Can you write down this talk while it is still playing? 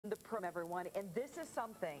from everyone, and this is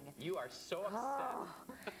something. You are so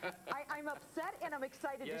upset. I'm upset and I'm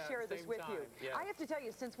excited to share this with you. Yes. I have to tell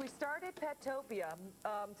you, since we started Petopia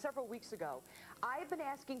several weeks ago, I've been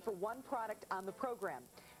asking for one product on the program,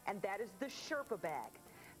 and that is the Sherpa bag.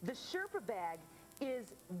 The Sherpa bag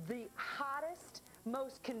is the hottest,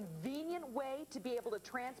 most convenient way to be able to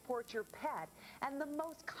transport your pet, and the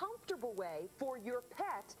most comfortable way for your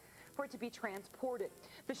pet for it to be transported.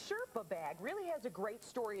 The Sherpa bag really has a great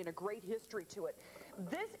story and a great history to it.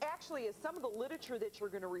 This actually is some of the literature that you're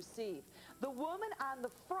going to receive. The woman on the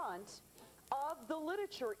front of the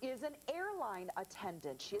literature is an airline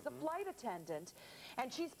attendant. She is a flight attendant, and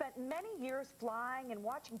she spent many years flying and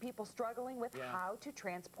watching people struggling with how to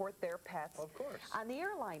transport their pets on the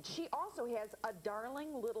airline. She also has a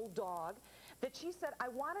darling little dog that she said, I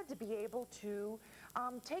wanted to be able to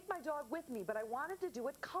take my dog with me, but I wanted to do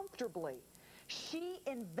it comfortably. She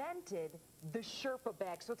invented the Sherpa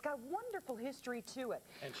bag, so it's got a wonderful history to it.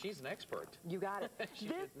 And she's an expert. You got it. She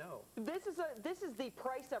should know. This is the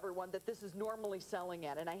price, everyone, that this is normally selling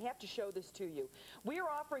at, and I have to show this to you. We are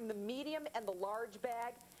offering the medium and the large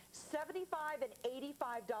bag, $75 and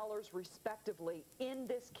 $85 respectively in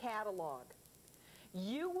this catalog.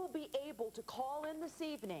 You will be able to call in this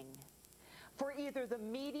evening for either the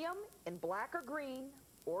medium in black or green,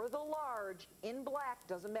 or the large in black,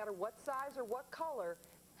 doesn't matter what size or what color,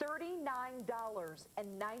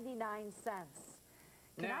 $39.99.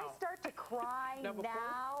 Can I start to cry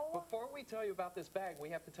now? Before we tell you about this bag,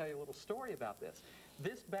 we have to tell you a little story about this.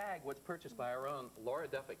 This bag was purchased by our own Laura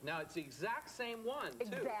Duffick. Now, it's the exact same one,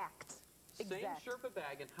 too. Same Sherpa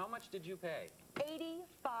bag, and how much did you pay? $85.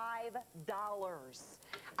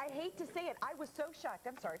 I hate to say it, I was so shocked.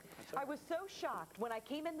 I'm sorry. I was so shocked when I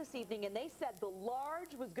came in this evening and they said the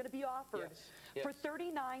large was going to be offered for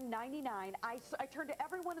 $39.99. I turned to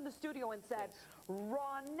everyone in the studio and said,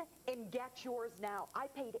 run and get yours now. I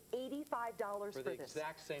paid $85 for this. For the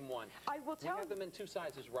exact same one. I will tell you. We have them in two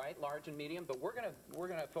sizes, right? Large and medium, but we're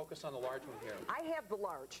gonna focus on the large one here. I have the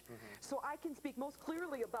large, so I can speak most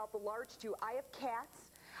clearly about the large too. I have cats.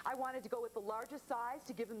 I wanted to go with the largest size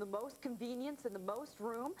to give them the most convenience and the most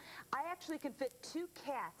room. I actually can fit 2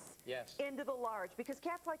 cats into the large because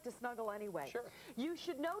cats like to snuggle anyway. Sure. You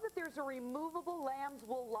should know that there's a removable lamb's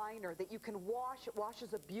wool liner that you can wash. It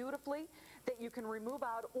washes it beautifully, that you can remove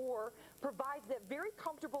out or provides that very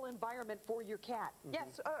comfortable environment for your cat.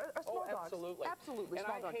 Yes, small dogs. Absolutely. Absolutely. And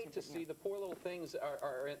I hate to see the poor little things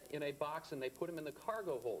are in a box and they put them in the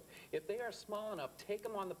cargo hold. If they are small enough, take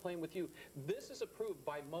them on the plane with you. This is approved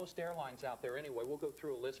by most airlines out there anyway. We'll go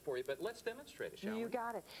through a list for you, but let's demonstrate it, shall we? You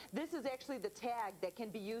got it. This is actually the tag that can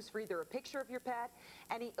be used for either a picture of your pet,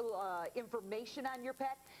 any information on your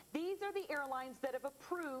pet. These are the airlines that have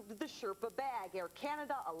approved the Sherpa bag. Air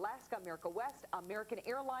Canada, Alaska, America West, American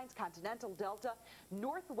Airlines, Continental, Delta,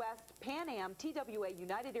 Northwest, Pan Am, TWA,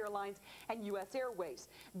 United Airlines, and U.S. Airways.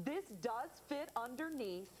 This does fit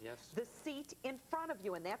underneath the seat in front of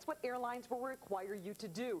you, and that's what airlines will require you to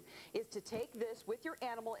do, is to take this with your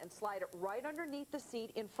animal and slide it right underneath the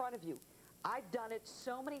seat in front of you. I've done it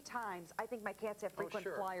so many times, I think my cats have frequent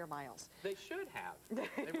flyer miles. They should have. They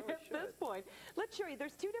really should. At this point, let's show you.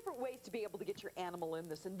 There's 2 different ways to be able to get your animal in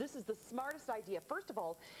this, and this is the smartest idea. First of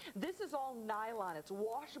all, this is all nylon. It's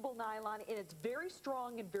washable nylon, and it's very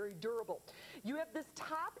strong and very durable. You have this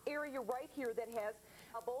top area right here that has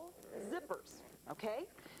double zippers, okay?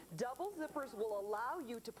 Double zippers will allow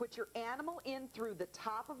you to put your animal in through the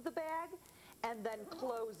top of the bag and then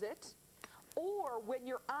close it. Or when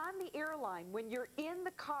you're on the airline, when you're in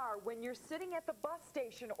the car, when you're sitting at the bus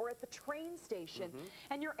station or at the train station,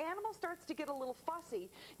 and your animal starts to get a little fussy,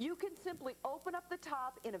 you can simply open up the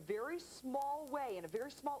top in a very small way, in a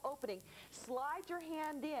very small opening, slide your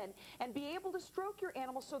hand in, and be able to stroke your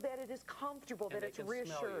animal so that it is comfortable, that it's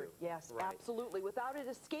reassured. Yes, absolutely, without it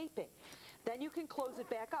escaping. Then you can close it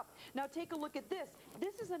back up. Now take a look at this.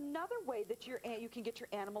 This is another way that you can get your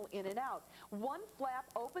animal in and out. One flap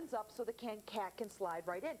opens up so the cat can slide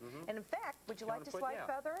right in. And in fact, would you like to slide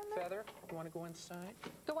Feather in there? Feather, you want to go inside?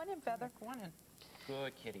 Go on in, Feather. Go on in.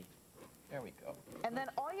 Good kitty. There we go. And then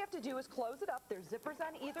all you have to do is close it up. There's zippers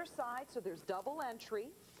on either side, so there's double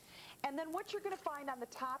entry. And then what you're going to find on the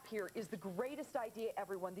top here is the greatest idea,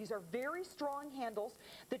 everyone. These are very strong handles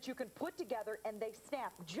that you can put together, and they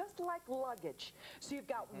snap just like luggage. So you've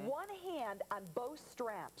got one hand on both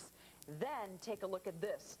straps. Then take a look at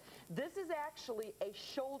this. This is actually a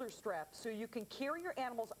shoulder strap, so you can carry your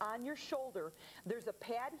animals on your shoulder. There's a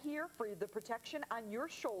pad here for the protection on your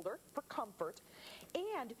shoulder for comfort,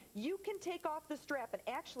 and you can take off the strap. And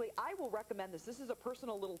actually, I will recommend this. This is a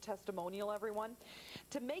personal little testimonial, everyone.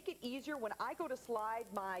 To make it easier, when I go to slide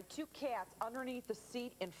my 2 cats underneath the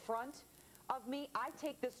seat in front of me, I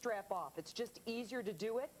take this strap off. It's just easier to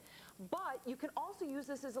do it. But you can also use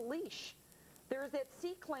this as a leash. There's that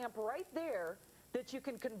C-clamp right there that you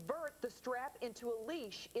can convert the strap into a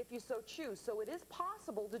leash if you so choose. So it is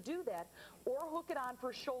possible to do that, or hook it on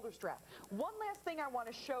for a shoulder strap. One last thing I want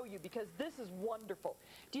to show you, because this is wonderful.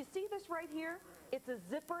 Do you see this right here? It's a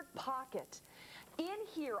zippered pocket. In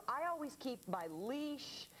here, I always keep my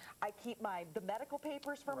leash, I keep the medical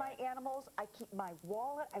papers for my animals, I keep my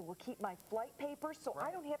wallet, I will keep my flight papers, so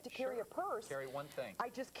I don't have to carry a purse. Carry one thing. I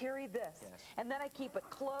just carry this. Yes. And then I keep it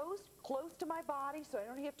close to my body, so I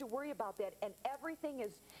don't have to worry about that. And everything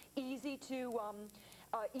is easy to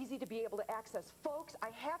be able to access. Folks, I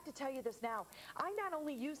have to tell you this now. I not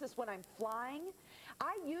only use this when I'm flying,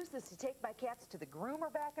 I use this to take my cats to the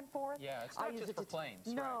groomer back and forth. Yeah, it's not just for planes.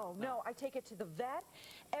 No, no, I take it to the vet.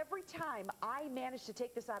 Every time I manage to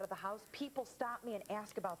take this out of the house, people stop me and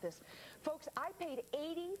ask about this. Folks, I paid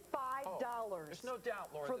 $85 there's no doubt,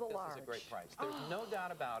 Laura, for that the this large. is a great price. There's no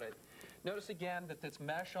doubt about it. Notice again that it's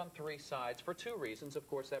mesh on 3 sides for 2 reasons. Of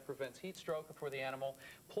course, that prevents heat stroke for the animal.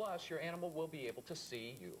 Plus, your animal will be able to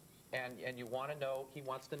see you. And you want to know, he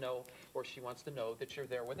wants to know, or she wants to know that you're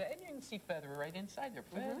there with it. And you can see Feather right inside there.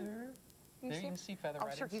 Feather. There you can see Feather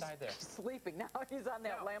right inside there. He's sleeping now. He's on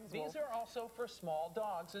that lamb's wool. These are also for small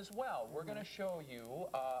dogs as well. We're going to show you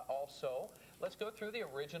also, let's go through the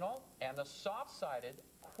original and the soft-sided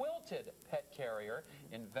quilted pet carrier,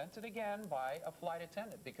 invented again by a flight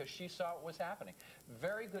attendant because she saw what was happening.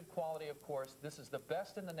 Very good quality, of course. This is the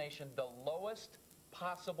best in the nation, the lowest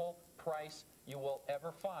possible price you will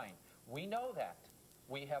ever find. We know that.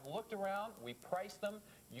 We have looked around, we priced them.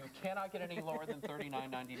 You cannot get any lower than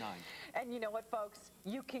 $39.99. And you know what, folks?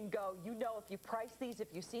 You can go. You know, if you price these, if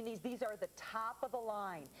you've seen these are the top of the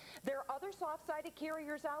line. There are other soft-sided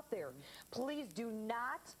carriers out there. Please do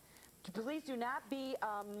not be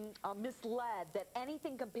misled that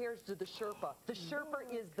anything compares to the Sherpa. The Sherpa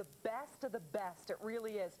is the best of the best. It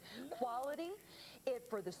really is. Quality,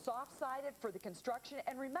 for the soft-sided, for the construction.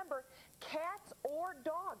 And remember, cats or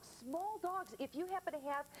dogs, small dogs, if you happen to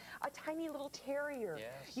have a tiny little terrier,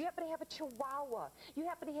 you happen to have a Chihuahua, you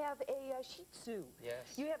happen to have a Shih Tzu,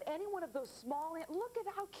 you have any one of those small, look at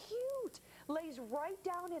how cute, lays right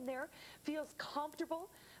down in there, feels comfortable,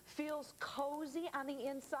 feels cozy on the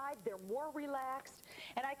inside. They're more relaxed.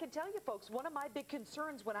 And I can tell you, folks, one of my big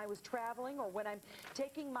concerns when I was traveling or when I'm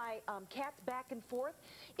taking my cats back and forth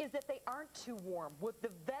is that they aren't too warm. With the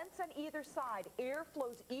vents on either side, air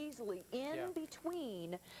flows easily in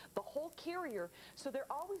between the whole carrier, so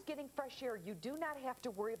they're always getting fresh air. You do not have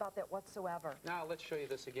to worry about that whatsoever. Now, let's show you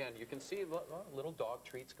this again. You can see little dog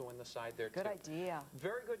treats go in the side there, too. Good idea.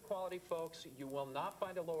 Very good quality, folks. You will not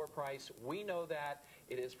find a lower price. We know that.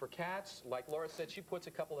 It is for cats. Like Laura said, she puts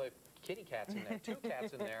a couple of kitty cats in there, 2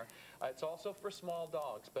 cats in there. It's also for small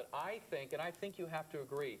dogs. But I think, and I think you have to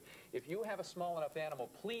agree, if you have a small enough animal,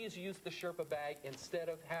 please use the Sherpa bag instead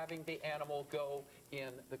of having the animal go in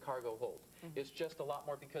the cargo hold. It's just a lot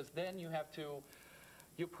more, because then you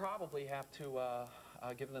probably have to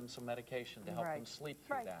give them some medication to help them sleep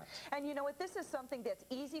through that. And you know what? This is something that's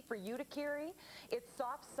easy for you to carry. It's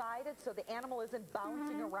soft-sided, so the animal isn't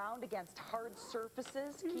bouncing around against hard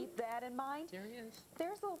surfaces. Keep that in mind. There he is.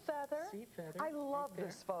 There's little Feather. See, Feather. I love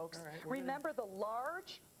this, folks. Remember, the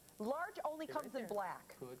large only comes in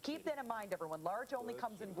black. Keep that in mind, everyone. Large only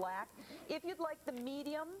comes in black. If you'd like the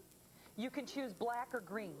medium, you can choose black or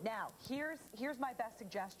green. Now, here's my best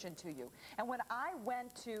suggestion to you. And when I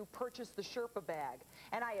went to purchase the Sherpa bag,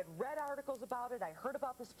 and I had read articles about it, I heard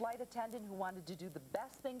about this flight attendant who wanted to do the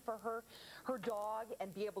best thing for her dog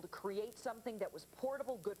and be able to create something that was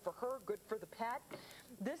portable, good for her, good for the pet.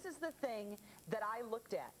 This is the thing that I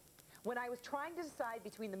looked at when I was trying to decide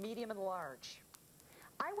between the medium and the large.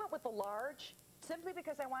 I went with the large simply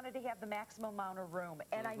because I wanted to have the maximum amount of room.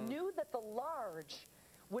 And I knew that the large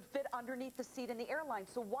would fit underneath the seat in the airline,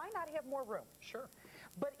 so why not have more room? Sure.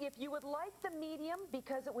 But if you would like the medium,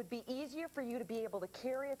 because it would be easier for you to be able to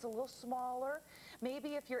carry, it's a little smaller.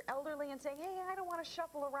 Maybe if you're elderly and saying, hey, I don't want to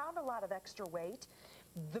shuffle around a lot of extra weight,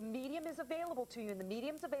 the medium is available to you, and the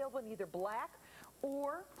medium's available in either black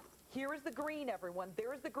or, here is the green, everyone.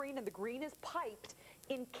 There's the green, and the green is piped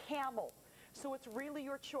in camel. So it's really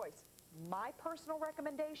your choice. My personal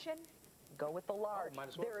recommendation, go with the large. might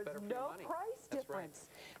as well. There It's is better for your no money. price That's right. difference.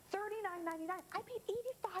 $39.99. I paid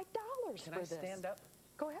 $85 Can for I this. stand up?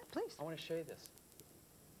 Go ahead, please. I want to show you this.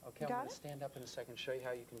 Okay, You I'm got going to it? stand up in a second, show you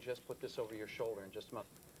how you can just put this over your shoulder in just a moment.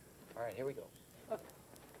 All right, here we go.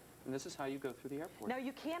 And this is how you go through the airport. Now,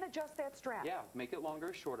 you can't adjust that strap. Yeah, make it longer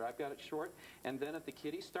or shorter. I've got it short. And then if the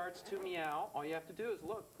kitty starts to meow, all you have to do is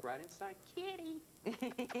look right inside. Kitty.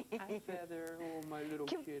 Hi, Feather. Oh, my little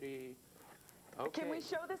kitty. Okay. Can we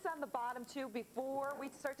show this on the bottom, too, before we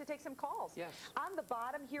start to take some calls? Yes. On the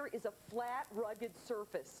bottom here is a flat, rugged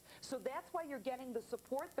surface. So that's why you're getting the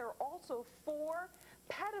support. There are also 4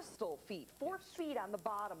 pedestal feet, 4 feet on the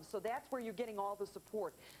bottom. So that's where you're getting all the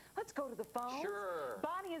support. Let's go to the phone. Sure.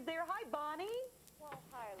 Bonnie is there. Hi, Bonnie. Well,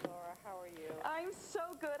 hi, Laura. How are you? I'm so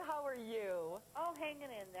good. How are you? Oh, hanging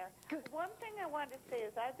in there. Good. One thing I wanted to say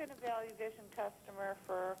is I've been a Value Vision customer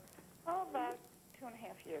for, about 2.5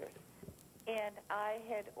 years. And I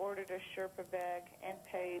had ordered a Sherpa bag and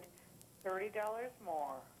paid $30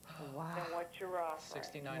 more Wow. than what you're offering.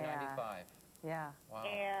 $69.95. Yeah. Wow.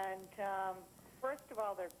 And first of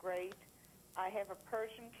all, they're great. I have a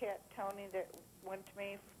Persian cat, Tony, that went to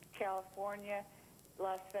me from California,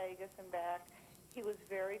 Las Vegas, and back. He was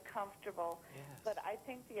very comfortable. Yes. But I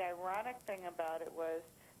think the ironic thing about it was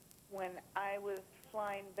when I was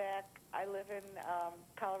flying back, I live in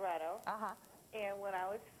Colorado, Uh-huh. and when I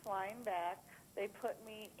was flying back, they put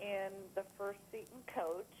me in the first seat in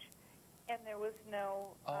coach, and there was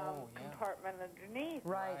no compartment underneath.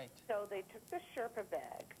 Right. So they took the Sherpa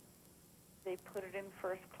bag. They put it in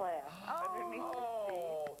first class underneath the seat.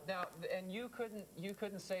 Oh, now, and you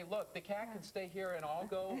couldn't say, look, the cat can stay here and I'll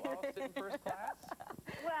sit in first class?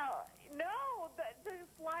 Well, no, the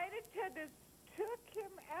flight attendants took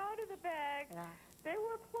him out of the bag. Yeah. They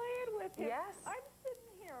were playing with him. Yes. I'm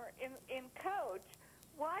sitting here in coach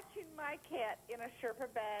watching my cat in a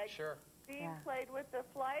Sherpa bag Sure. being played with the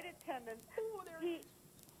flight attendants.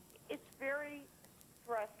 It's very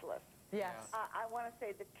stressless. Yes. I want to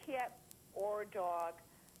say the cat or dog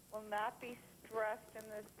will not be stressed in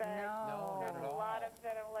this bag. No. Not There's at a all. lot of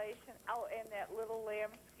ventilation. Oh, and that little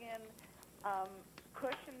lambskin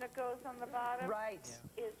cushion that goes on the bottom Right.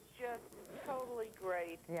 is just totally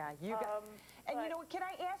great. Yeah, you got. And you but- know what? Can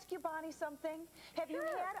I ask you, Bonnie, something? Have you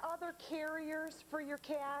Sure. had other carriers for your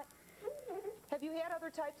cat? Have you had other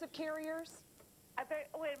types of carriers?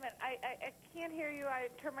 Wait a minute. I can't hear you. I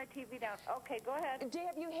turned my TV down. Okay, go ahead.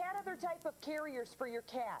 Have you had other type of carriers for your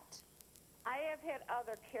cat? I have had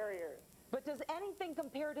other carriers. But does anything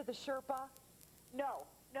compare to the Sherpa? No,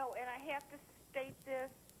 and I have to state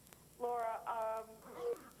this, Laura.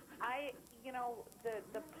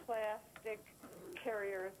 The plastic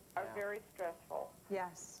carriers are very stressful.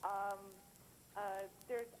 Yes.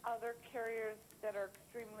 There's other carriers that are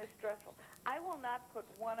extremely stressful. I will not put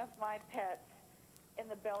one of my pets in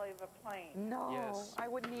the belly of a plane. No, Yes. I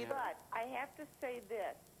wouldn't either. But I have to say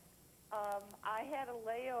this. I had a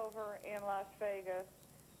layover in Las Vegas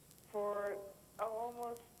for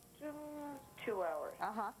almost 2 hours.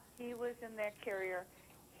 Uh-huh. He was in that carrier.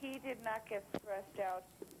 He did not get stressed out.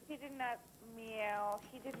 He did not meow.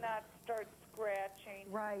 He did not start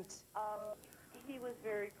scratching. Right. He was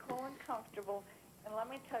very cool and comfortable. And let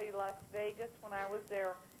me tell you, Las Vegas, when I was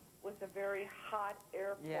there, was a very hot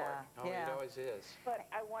airport. Yeah. Oh, it always is. But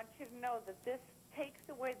I want you to know that this takes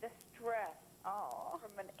away the stress Oh,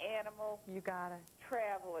 from an animal you got it.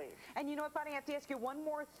 traveling. And you know what, Bonnie, I have to ask you one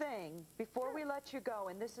more thing before we let you go,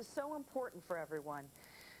 and this is so important for everyone.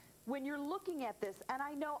 When you're looking at this, and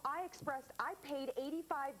I know I paid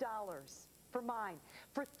 $85 for mine.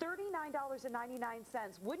 For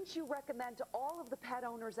 $39.99, wouldn't you recommend to all of the pet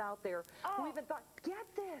owners out there who even thought, get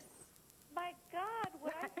this? My God,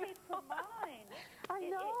 what I paid for mine. I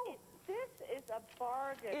know. This is a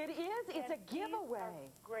bargain. It is. It's And a giveaway. These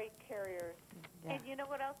are great carriers. Yeah. And you know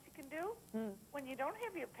what else you can do? When you don't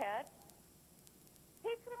have your pet,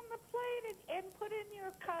 take it on the plane and put in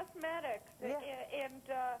your cosmetics and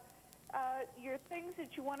your things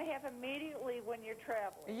that you want to have immediately when you're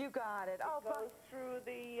traveling. You got it. Oh, It goes through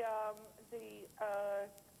the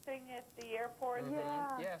thing at the airport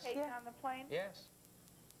that you Yes. take on the plane. Yes.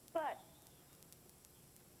 But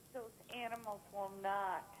those animals will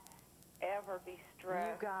not ever be you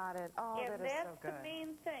stressed. got it. Oh, And that is so that's good. the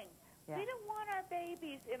main thing. Yeah. We don't want our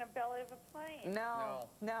babies in a belly of a plane. No,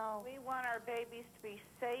 no. We want our babies to be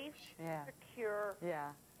safe, Yeah. secure,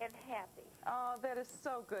 Yeah. and happy. Oh, that is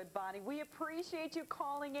so good, Bonnie. We appreciate you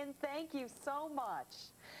calling in. Thank you so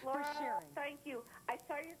much Laura, for sharing. thank you. I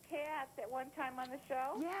saw your cat that one time on the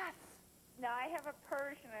show. Yes. Now, I have a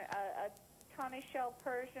Persian, a tawny shell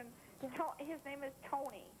Persian. Yeah. His name is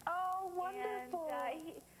Tony. Oh, wonderful.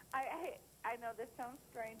 And I know this sounds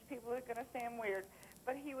strange. People are going to say I'm weird,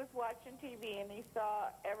 but he was watching TV and he saw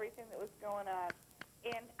everything that was going on.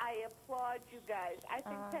 And I applaud you guys. I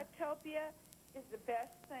think Petopia is the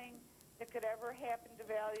best thing that could ever happen to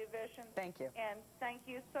Value Vision. Thank you. And thank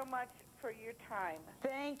you so much for your time.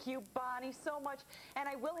 Thank you, Bonnie, so much. And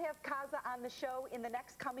I will have Kaza on the show in the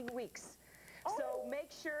next coming weeks. Oh. So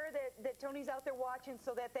make sure that Tony's out there watching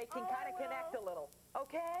so that they can kind of connect a little.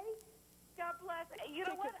 Okay? God bless. You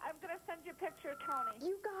know what? I'm going to send you a picture of Tony.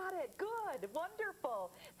 You got it. Good.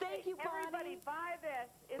 Wonderful. Thank you, Bonnie. Everybody, buy this.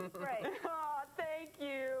 It's great. Oh, thank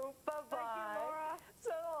you. Bye-bye. Thank you, Laura.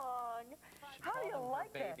 So long. How do you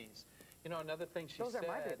like it? Babies. You know, another thing she Those said, are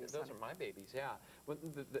my babies, those honey. are my babies, yeah.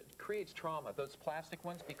 That creates trauma. Those plastic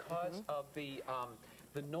ones, because of the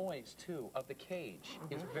noise, too, of the cage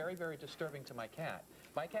is very, very disturbing to my cat.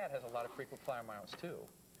 My cat has a lot of frequent flyer miles, too.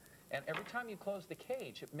 And every time you close the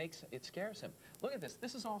cage, it scares him. Look at this.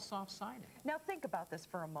 This is all soft-sided. Now think about this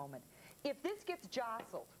for a moment. If this gets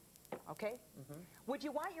jostled, okay, would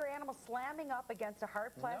you want your animal slamming up against a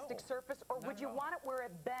hard plastic No. surface, or Not would you at all. want it where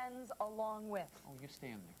it bends along with? Oh, you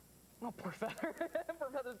stand there. Oh, poor Feather. Poor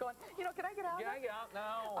Feather's going, you know, can I get out of it? Yeah,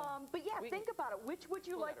 no. But yeah, think about it. Which would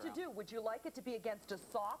you We'll like let to her do? Would you like it to be against a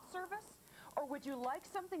soft surface? Or would you like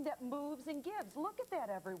something that moves and gives? Look at that,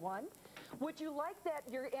 everyone. Would you like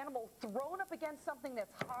that your animal thrown up against something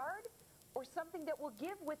that's hard, or something that will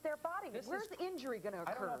give with their body? Where's the injury going to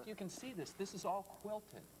occur? I don't know if you can see this. This is all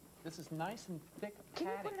quilted. This is nice and thick Can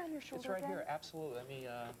you padding. put it on your shoulder It's right again? here, absolutely. Let me,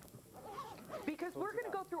 Because we're going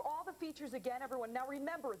to go through all the features again, everyone. Now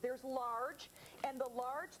remember, there's large, and the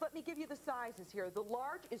large, let me give you the sizes here. The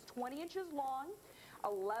large is 20 inches long,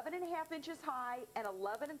 11 and a half inches high, and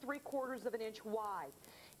 11 3/4 of an inch wide.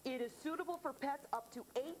 It is suitable for pets up to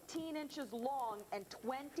 18 inches long and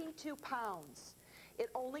 22 pounds. It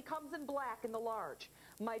only comes in black in the large.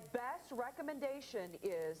 My best recommendation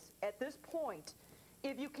is, at this point,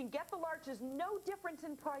 if you can get the large, there's no difference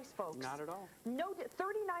in price, folks. Not at all. No,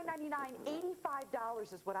 $39.99,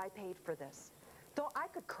 $85 is what I paid for this. Though I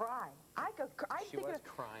could cry. she was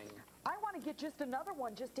crying. I want to get just another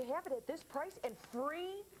one just to have it at this price and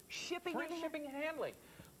free shipping. Free shipping and handling.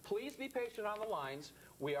 Please be patient on the lines.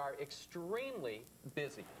 We are extremely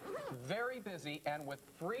busy, very busy, and with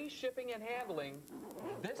free shipping and handling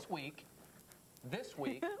this week,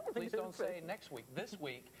 please don't say next week, this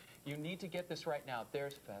week, you need to get this right now.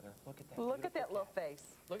 There's Feather. Look at that. Look at that little cat. face.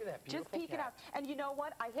 Look at that beautiful Just peeking cat. out. And you know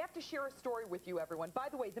what? I have to share a story with you, everyone. By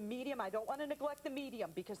the way, the medium, I don't want to neglect the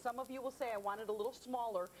medium, because some of you will say I want it a little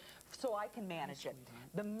smaller so I can manage it.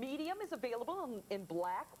 The medium is available in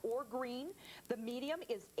black or green. The medium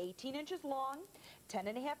is 18 inches long, 10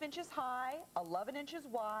 and a half inches high, 11 inches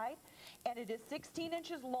wide, and it is 16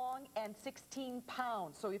 inches long and 16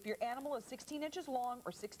 pounds. So if your animal is 16 inches long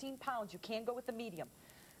or 16 pounds, you can go with the medium.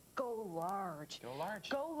 Go large. Go large.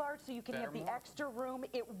 Go large so you can have the extra room.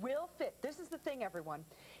 It will fit. This is the thing, everyone.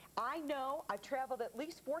 I know I've traveled at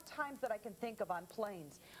least 4 times that I can think of on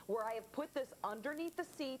planes where I have put this underneath the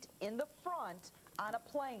seat in the front on a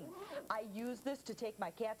plane. I use this to take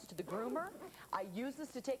my cats to the groomer. I use this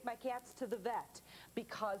to take my cats to the vet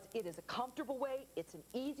because it is a comfortable way. It's an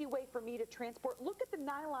easy way for me to transport. Look at the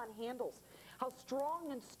nylon handles, how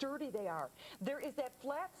strong and sturdy they are. There is that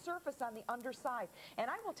flat surface on the underside.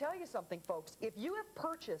 And I will tell you something, folks. If you have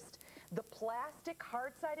purchased the plastic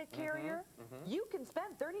hard-sided carrier, you can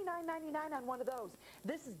spend $39.99 on one of those.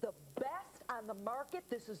 This is the best on the market.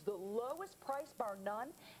 This is the lowest price, bar none,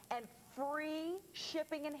 and free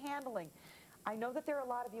shipping and handling. I know that there are a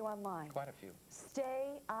lot of you online. Quite a few.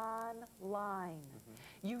 Stay online.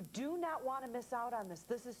 You do not want to miss out on this.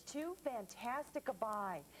 This is too fantastic a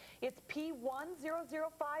buy. It's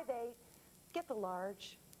P10058. Get the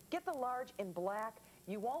large. Get the large in black.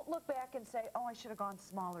 You won't look back and say, oh, I should have gone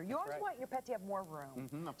smaller. You always want your pet to have more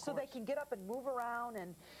room so they can get up and move around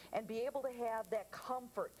and be able to have that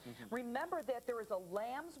comfort. Remember that there is a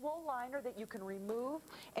lamb's wool liner that you can remove,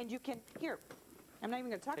 and you can, here, I'm not even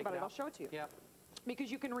going to talk about it. I'll show it to you. Yep.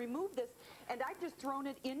 Because you can remove this, and I've just thrown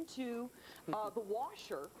it into the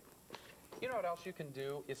washer. You know what else you can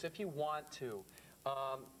do is, if you want to,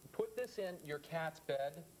 put this in your cat's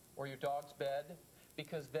bed or your dog's bed,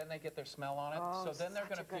 because then they get their smell on it. Oh, so then they're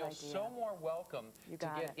going to feel so more welcome to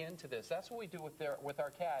get into this. That's what we do with our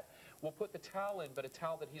cat. We'll put the towel in, but a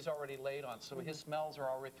towel that he's already laid on, so his smells are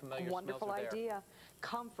already familiar. Wonderful idea.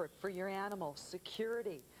 Comfort for your animal,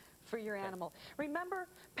 security for your animal. Remember,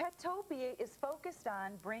 Petopia is focused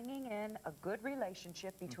on bringing in a good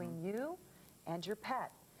relationship between you and your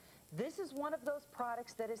pet. This is one of those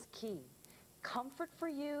products that is key. Comfort for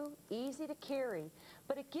you, easy to carry,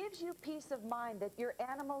 but it gives you peace of mind that your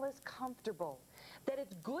animal is comfortable, that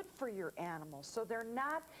it's good for your animal, so they're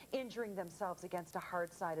not injuring themselves against a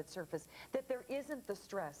hard-sided surface, that there isn't the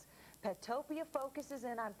stress. Petopia focuses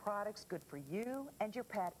in on products good for you and your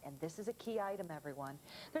pet, and this is a key item, everyone.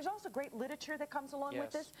 There's also great literature that comes along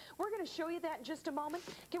with this. We're going to show you that in just a moment.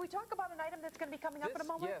 Can we talk about an item that's going to be coming up in a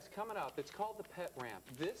moment? Yes, coming up. It's called the pet ramp.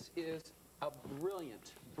 This is a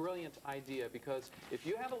brilliant, brilliant idea, because if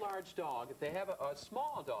you have a large dog, if they have a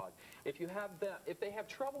small dog, if they have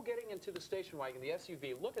trouble getting into the station wagon, the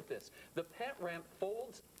SUV, look at this. The pet ramp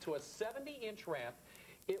folds to a 70-inch ramp.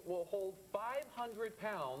 It will hold 500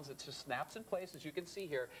 pounds. It just snaps in place, as you can see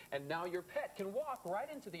here, and now your pet can walk right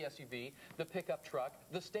into the SUV, the pickup truck,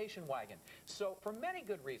 the station wagon. So for many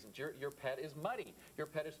good reasons, your pet is muddy, your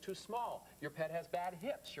pet is too small, your pet has bad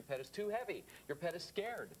hips, your pet is too heavy, your pet is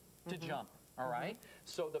scared to jump, all right?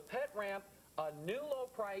 So the pet ramp, a new low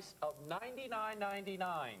price of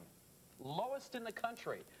 $99.99, lowest in the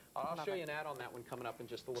country. I'll show you an ad on that one coming up in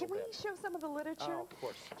just a little bit. Can we show some of the literature? Oh, of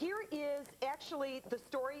course. Here is actually the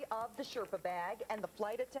story of the Sherpa bag and the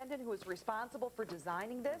flight attendant who is responsible for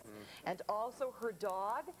designing this, and also her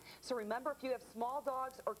dog. So remember, if you have small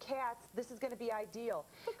dogs or cats, this is going to be ideal.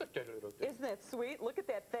 Look at that little thing. Isn't it sweet? Look at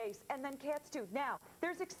that face. And then cats too. Now,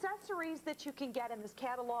 there's accessories that you can get in this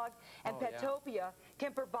catalog, and Petopia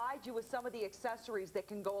can provide you with some of the accessories that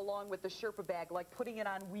can go along with the Sherpa bag, like putting it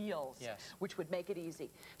on wheels, which would make it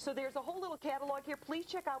easy. So there's a whole little catalog here. Please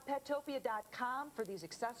check out petopia.com for these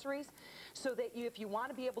accessories, so that if you want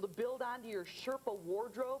to be able to build onto your Sherpa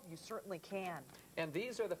wardrobe, you certainly can. And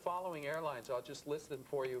these are the following airlines. I'll just list them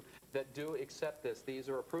for you that do accept this. These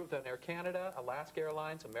are approved on Air Canada, Alaska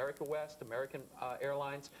Airlines, America West, American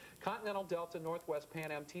Airlines, Continental, Delta, Northwest,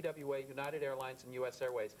 Pan Am, TWA, United Airlines, and U.S.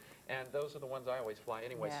 Airways. And those are the ones I always fly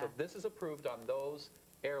anyway. So this is approved on those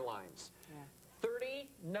airlines.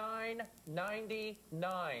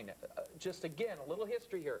 $39.99. Just again, a little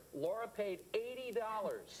history here. Laura paid $80.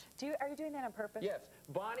 Are you doing that on purpose? Yes.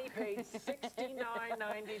 Bonnie paid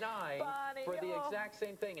 $69.99 for the exact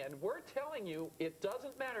same thing. And we're telling you, it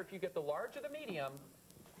doesn't matter if you get the large or the medium,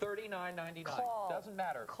 $39.99. Doesn't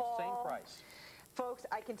matter. Same price. Folks,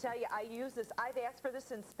 I can tell you, I use this. I've asked for this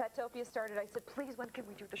since Petopia started. I said, please, when can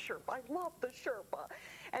we do the Sherpa? I love the Sherpa.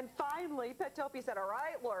 And finally, Petopia said, all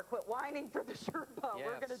right, Laura, quit whining for the Sherpa. Yes,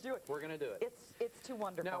 we're going to do it. We're going to do it. It's too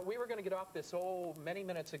wonderful. Now, we were going to get off this, many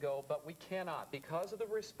minutes ago, but we cannot. Because of the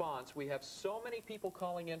response, we have so many people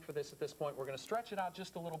calling in for this at this point. We're going to stretch it out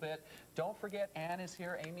just a little bit. Don't forget, Ann is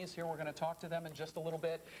here, Amy is here. We're going to talk to them in just a little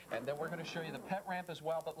bit, and then we're going to show you the pet ramp as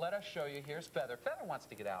well. But let us show you. Here's Feather. Feather wants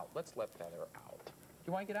to get out. Let's let Feather out.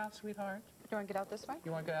 You want to get out, sweetheart? You want to get out this way?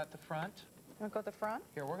 You want to get out the front? You want to go to the front?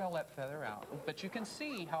 Here, we're going to let Feather out. But you can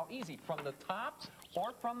see how easy, from the top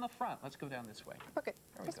or from the front. Let's go down this way. Okay,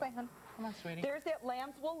 this way, hon. Come on, sweetie. There's that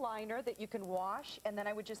lamb's wool liner that you can wash, and then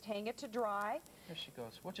I would just hang it to dry. There she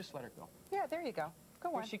goes. We'll just let her go. Yeah, there you go. Go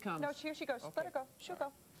on. Here she comes. No, here she goes. Okay. Let her go. She'll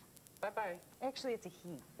go. Bye-bye. Actually, it's a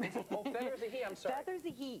he. Oh, Feather's a he. I'm sorry. Feather's a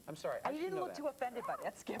he. I'm sorry. I didn't look too offended by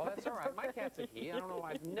that, Skip. Oh, that's all right. My cat's a he. I don't know.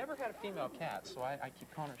 I've never had a female cat, so I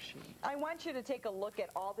keep calling her she. I want you to take a look at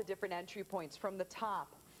all the different entry points from the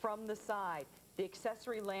top, from the side, the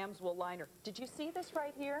accessory lamb's wool liner. Did you see this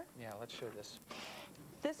right here? Yeah, let's show this.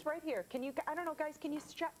 This right here. Can you, I don't know, guys, can you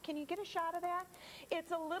get a shot of that?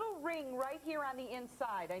 It's a little ring right here on the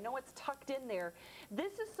inside. I know it's tucked in there.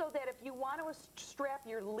 This is so that if you want to strap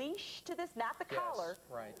your leash to this, not the collar,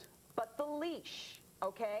 right, but the leash,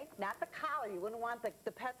 okay? Not the collar. You wouldn't want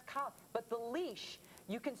the pet's collar, but the leash.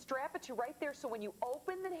 You can strap it to right there, so when you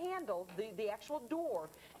open the handle, the actual door,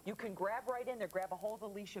 you can grab right in there, grab a hold of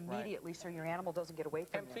the leash immediately so your animal doesn't get away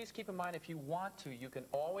from you. And please keep in mind, if you want to, you can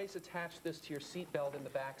always attach this to your seat belt in the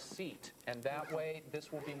back seat. And that way,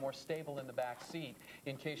 this will be more stable in the back seat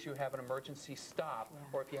in case you have an emergency stop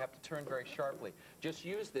or if you have to turn very sharply. Just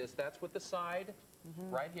use this. That's what the side,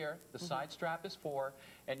 right here, the side strap is for.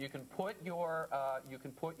 And you can put your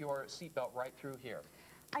seat belt right through here.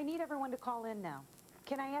 I need everyone to call in now.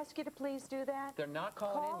 Can I ask you to please do that? They're not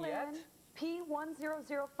calling in yet?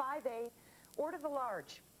 P10058, order the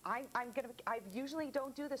large. I usually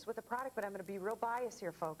don't do this with a product, but I'm going to be real biased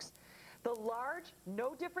here, folks. The large,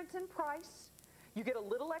 no difference in price. You get a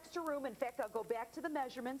little extra room. In fact, I'll go back to the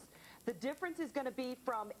measurements. The difference is going to be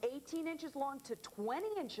from 18 inches long to 20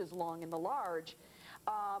 inches long in the large,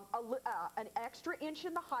 an extra inch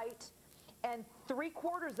in the height, and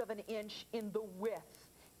 3/4 of an inch in the width.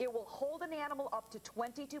 It will hold an animal up to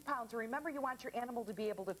 22 pounds. Remember, you want your animal to be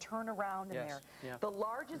able to turn around in there. The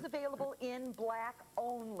large is available in black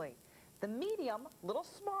only. The medium, a little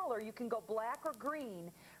smaller, you can go black or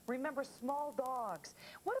green. Remember, small dogs.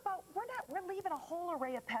 What about, we're leaving a whole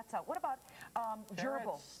array of pets out. What about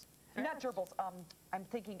gerbils? Not gerbils, I'm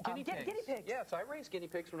thinking guinea pigs. Guinea pigs. Yes, I raised guinea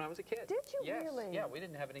pigs when I was a kid. Did you yes. really? Yeah, we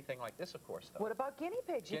didn't have anything like this, of course, though. What about guinea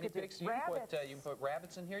pigs? Guinea pigs, you can put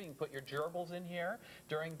rabbits in here, you can put your gerbils in here.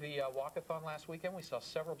 During the walkathon last weekend, we saw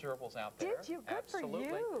several gerbils out there. Did you? Good Absolutely.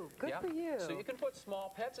 for you. Good for you. So you can put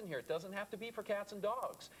small pets in here. It doesn't have to be for cats and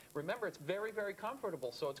dogs. Remember, it's very, very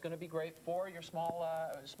comfortable, so it's going to be great for your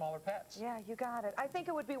smaller pets. Yeah, you got it. I think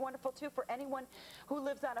it would be wonderful, too, for anyone who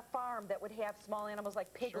lives on a farm that would have small animals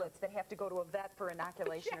like piglets that have to go to a vet for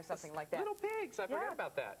inoculation or something like that. Little pigs. I forgot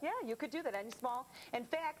about that. Yeah, you could do that. Any small. In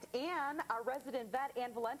fact, Ann, our resident vet,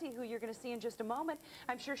 Ann Valenti, who you're going to see in just a moment,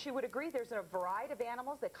 I'm sure she would agree there's a variety of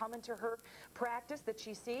animals that come into her practice that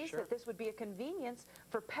she sees, that this would be a convenience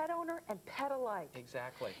for pet owner and pet alike.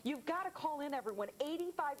 Exactly. You've got to call in, everyone.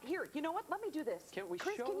 85. Here, you know what? Let me do this.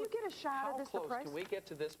 Chris, can you get a shot of this, the price? How close can we get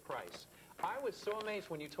to this price? I was so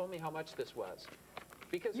amazed when you told me how much this was.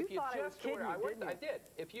 Because you if you thought just I was kidding you, I did.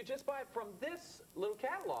 If you just buy it from this little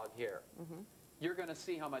catalog here, you're going to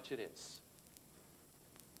see how much it is.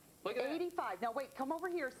 Look at 85. That. Now wait, come over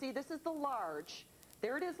here. See, this is the large.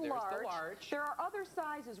 There it is, There's large. the large. There are other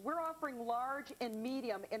sizes. We're offering large and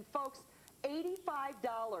medium, and folks,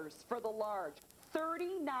 $85 for the large.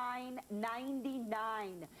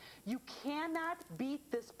 $39.99. You cannot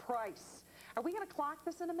beat this price. Are we going to clock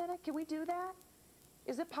this in a minute? Can we do that?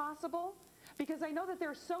 Is it possible? Because I know that there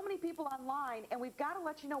are so many people online, and we've got to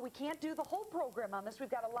let you know we can't do the whole program on this. We've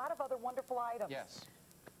got a lot of other wonderful items. Yes.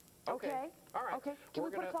 Okay. All right. Okay. Can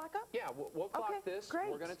we put a clock up? Yeah, we'll clock this.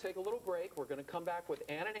 Great. We're going to take a little break. We're going to come back with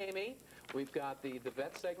Ann and Amy. We've got the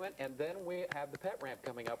vet segment, and then we have the pet ramp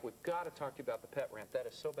coming up. We've got to talk to you about the pet ramp. That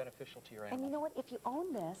is so beneficial to your animal. And you know what? If you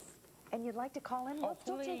own this, and you'd like to call in, let's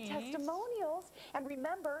still take testimonials. And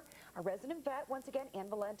remember, our resident vet, once again, Ann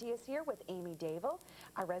Valenti is here with Amy Dable,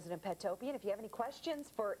 our resident Petopian. If you have any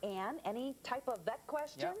questions for Ann, any type of vet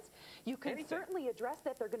questions, you can certainly address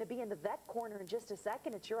that. They're going to be in the vet corner in just a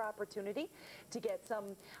second. It's your opportunity to get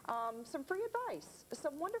some free advice,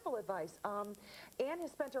 some wonderful advice. Ann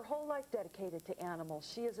has spent her whole life dedicated to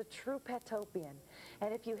animals. She is a true Petopian.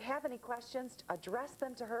 And if you have any questions, address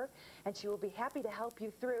them to her, and she will be happy to help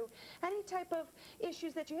you through any type of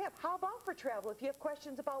issues that you have. How about for travel? If you have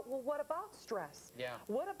questions about, well, what about stress? Yeah.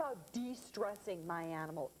 What about de-stressing my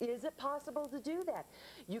animal? Is it possible to do that?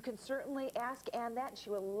 You can certainly ask Ann that, and she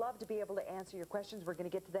will love to be able to answer your questions. We're going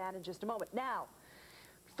to get to that in just a moment. Now,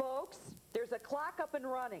 folks, there's a clock up and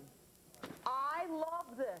running. I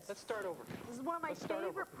love this. Let's start over. This is one of my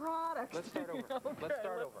favorite products. Let's start over. Okay, let's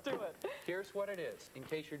start over. Let's do it. Here's what it is. In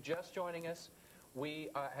case you're just joining us, we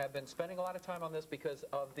have been spending a lot of time on this because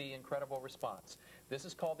of the incredible response. This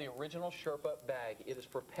is called the Original Sherpa Bag. It is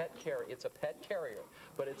for pet care. It's a pet carrier,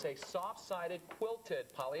 but it's a soft-sided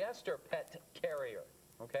quilted polyester pet carrier.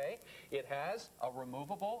 Okay? It has a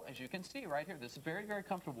removable, as you can see right here. This is very, very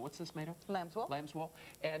comfortable. What's this made of? Lamb's wool. Lamb's wool.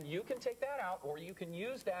 And you can take that out, or you can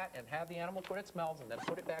use that and have the animal put its smells and then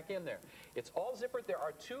put it back in there. It's all zippered. There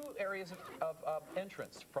are two areas of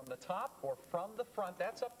entrance, from the top or from the front.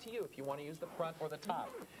 That's up to you if you want to use the front or the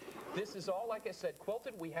top. This is all, like I said,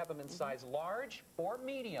 quilted. We have them in size large or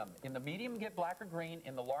medium. In the medium, we get black or green.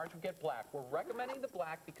 In the large, we get black. We're recommending the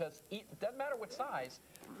black because it doesn't matter what size,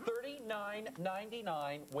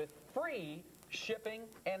 $39.99 with free shipping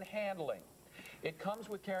and handling. It comes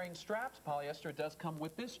with carrying straps, polyester. It does come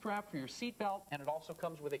with this strap for your seat belt, and it also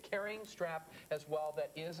comes with a carrying strap as well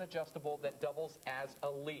that is adjustable, that doubles as a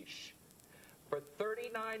leash. For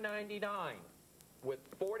 $39.99, with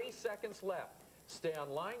 40 seconds left, stay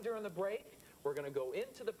online during the break. We're going to go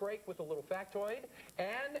into the break with a little factoid,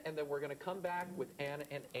 and then we're going to come back with Ann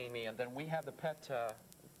and Amy, and then we have the pet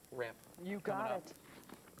ramp. You got it.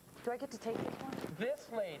 Do I get to take this one? This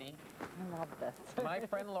lady, I love this. my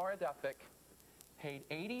friend Laura Duffick, paid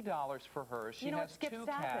 $80 for hers. She has two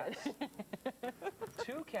cats.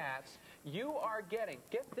 Two cats. You are getting,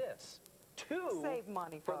 get this, two Save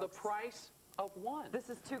money, for folks. the price of one.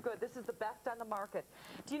 This is too good. This is the best on the market.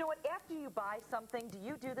 Do you know what? After you buy something, do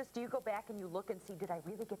you do this? Do you go back and you look and see, did I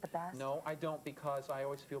really get the best? No, I don't, because I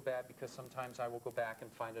always feel bad because sometimes I will go back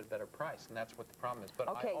and find a better price, and that's what the problem is. But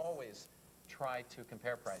I always try to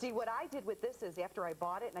compare prices. See, what I did with this is after I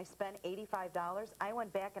bought it and I spent $85, I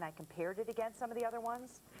went back and I compared it against some of the other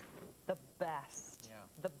ones. The best. Yeah.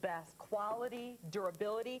 The best. Quality,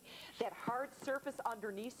 durability, that hard surface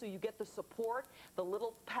underneath so you get the support, the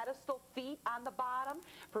little pedestal feet on the bottom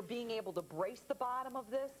for being able to brace the bottom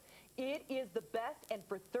of this. It is the best, and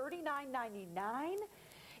for $39.99,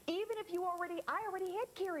 Even if you I already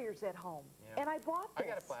had carriers at home, and I bought this. I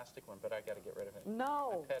got a plastic one, but I got to get rid of it.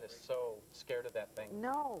 No. My pet is so scared of that thing.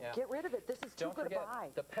 No, get rid of it. This is too good to buy.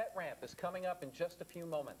 The pet ramp is coming up in just a few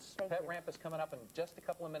moments. Pet ramp is coming up in just a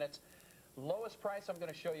couple of minutes. Lowest price, I'm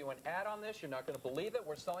going to show you an ad on this. You're not going to believe it.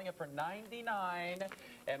 We're selling it for $99,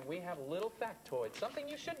 and we have a little factoid, something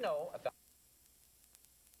you should know about